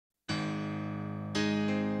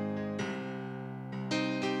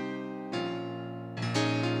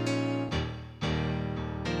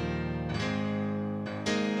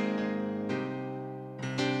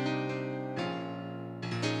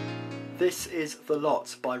This is The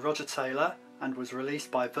Lot by Roger Taylor and was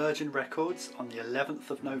released by Virgin Records on the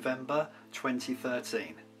 11th of November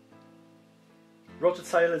 2013. Roger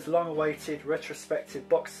Taylor's long-awaited retrospective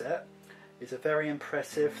box set is a very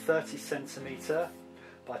impressive 30cm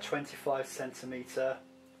by 25cm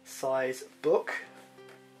size book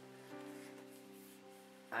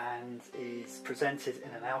and is presented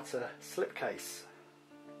in an outer slipcase.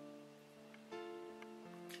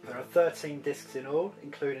 There are 13 discs in all,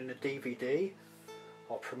 including a DVD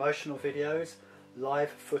of promotional videos, live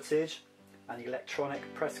footage and electronic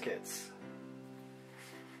press kits.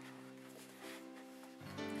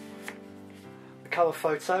 The cover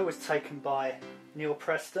photo was taken by Neil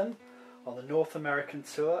Preston on the North American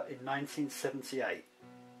tour in 1978.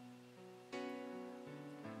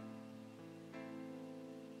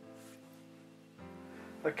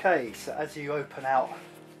 Okay, so as you open out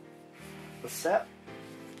the set,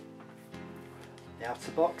 the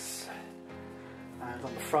outer box, and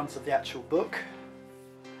on the front of the actual book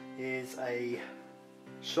is a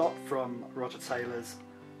shot from Roger Taylor's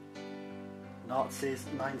Nazis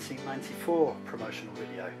 1994 promotional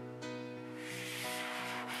video.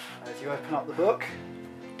 As you open up the book,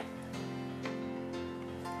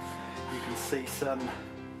 you can see some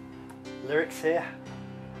lyrics here,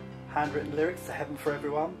 handwritten lyrics to Heaven for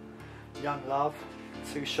Everyone, Young Love,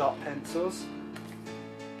 2 sharp pencils.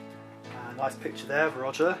 A nice picture there of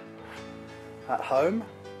Roger at home.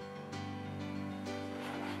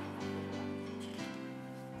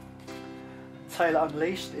 Taylor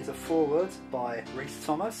Unleashed is a foreword by Rhys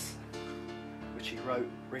Thomas, which he wrote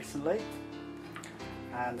recently,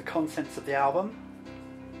 and the contents of the album,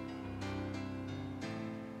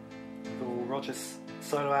 with all Roger's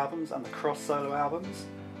solo albums and the Cross solo albums,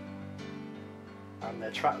 and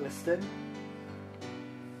their track listing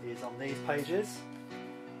is on these pages.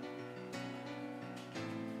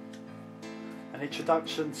 An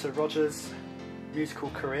introduction to Roger's musical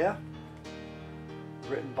career,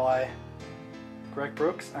 written by Greg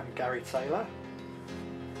Brooks and Gary Taylor,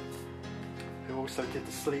 who also did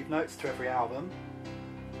the sleeve notes to every album.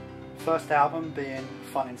 First album being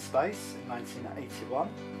Fun in Space in 1981,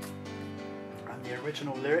 and the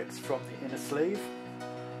original lyrics from the inner sleeve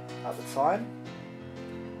at the time.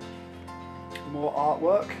 More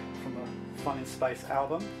artwork from the Fun in Space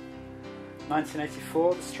album.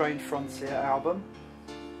 1984, the Strange Frontier album.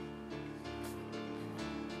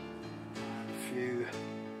 A few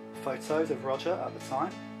photos of Roger at the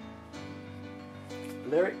time.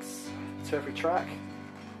 Lyrics to every track.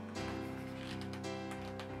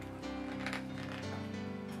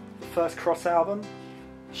 The first Cross album,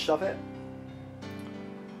 Shove It,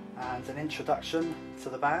 and an introduction to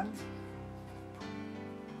the band.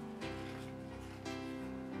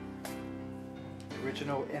 The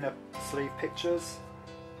original inner sleeve pictures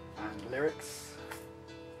and lyrics.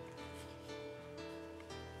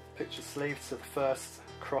 Picture sleeve to the first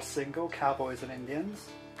Cross single, Cowboys and Indians.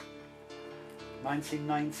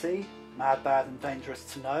 1990, Mad, Bad and Dangerous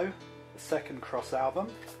to Know, the second Cross album,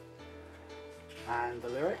 and the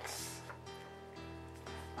lyrics,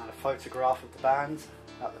 and a photograph of the band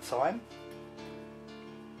at the time.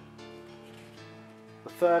 The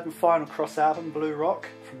third and final Cross album, Blue Rock,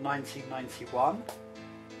 from 1991,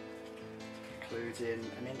 including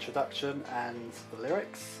an introduction and the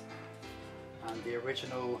lyrics, and the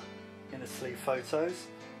original inner sleeve photos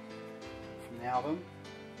from the album.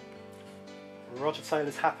 Roger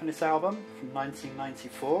Taylor's Happiness album from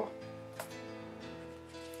 1994,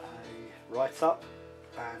 a write-up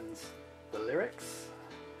and the lyrics,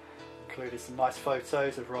 included some nice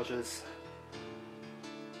photos of Roger's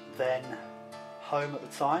then home at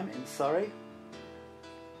the time in Surrey.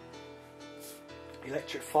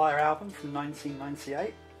 Electric Fire album from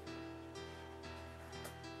 1998,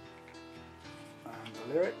 and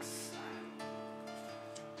the lyrics,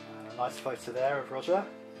 and a nice photo there of Roger.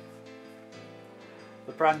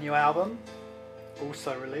 The brand new album,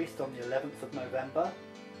 also released on the 11th of November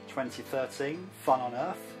 2013, Fun on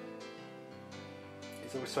Earth,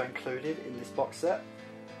 is also included in this box set,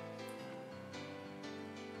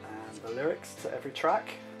 and the lyrics to every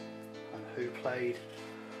track and who played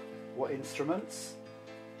what instruments.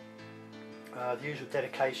 The usual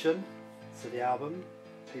dedication to the album,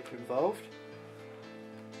 people involved,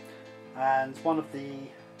 and one of the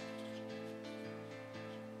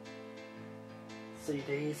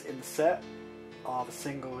CDs in the set are the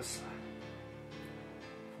singles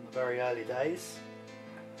from the very early days,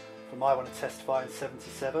 from I Want to Testify in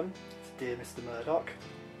 77 to Dear Mr. Murdoch.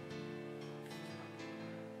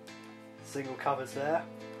 Single covers there.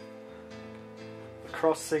 The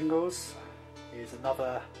Cross singles is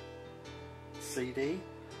another CD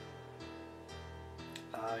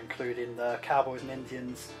including the Cowboys and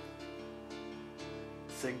Indians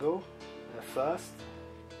single, their first,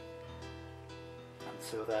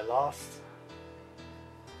 until their last,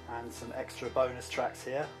 and some extra bonus tracks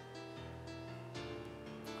here,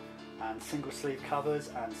 and single sleeve covers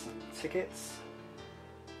and some tickets,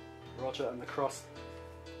 Roger and the Cross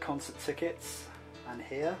concert tickets, and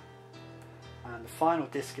here, and the final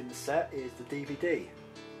disc in the set is the DVD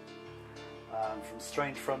from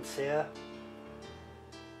Strange Frontier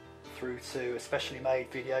through to a specially made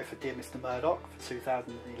video for Dear Mr. Murdoch for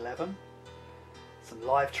 2011, some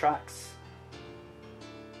live tracks,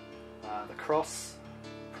 the Cross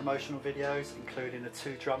promotional videos including a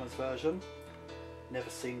 2 drummers version never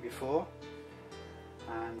seen before,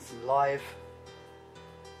 and some live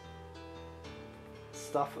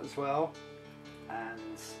stuff as well, and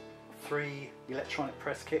 3 electronic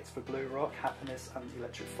press kits for Blue Rock, Happiness and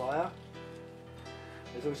Electric Fire.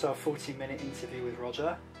 There's also a 40-minute interview with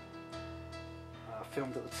Roger,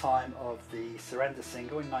 filmed at the time of the Surrender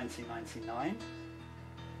single in 1999.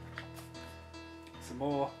 Some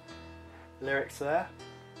more lyrics there,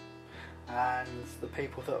 and the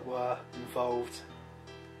people that were involved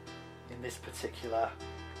in this particular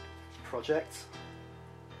project.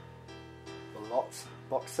 The Lot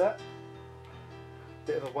box set.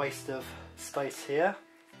 Bit of a waste of space here,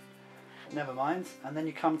 never mind. And then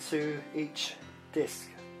you come to each disc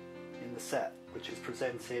in the set, which is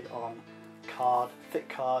presented on thick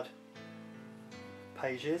card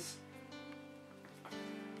pages.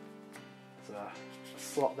 There's a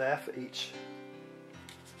slot there for each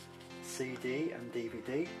CD and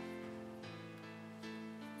DVD,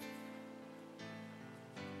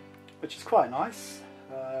 which is quite nice,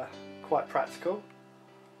 quite practical.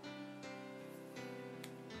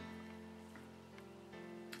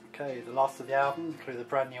 Okay, the last of the album include the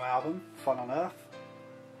brand new album, Fun on Earth,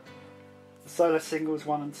 the solo singles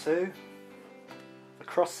 1 and 2, the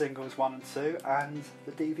cross singles 1 and 2, and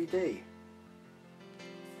the DVD.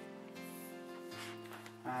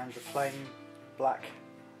 And the plain black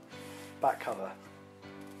back cover.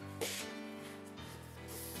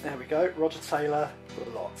 There we go, Roger Taylor, The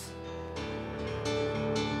Lot.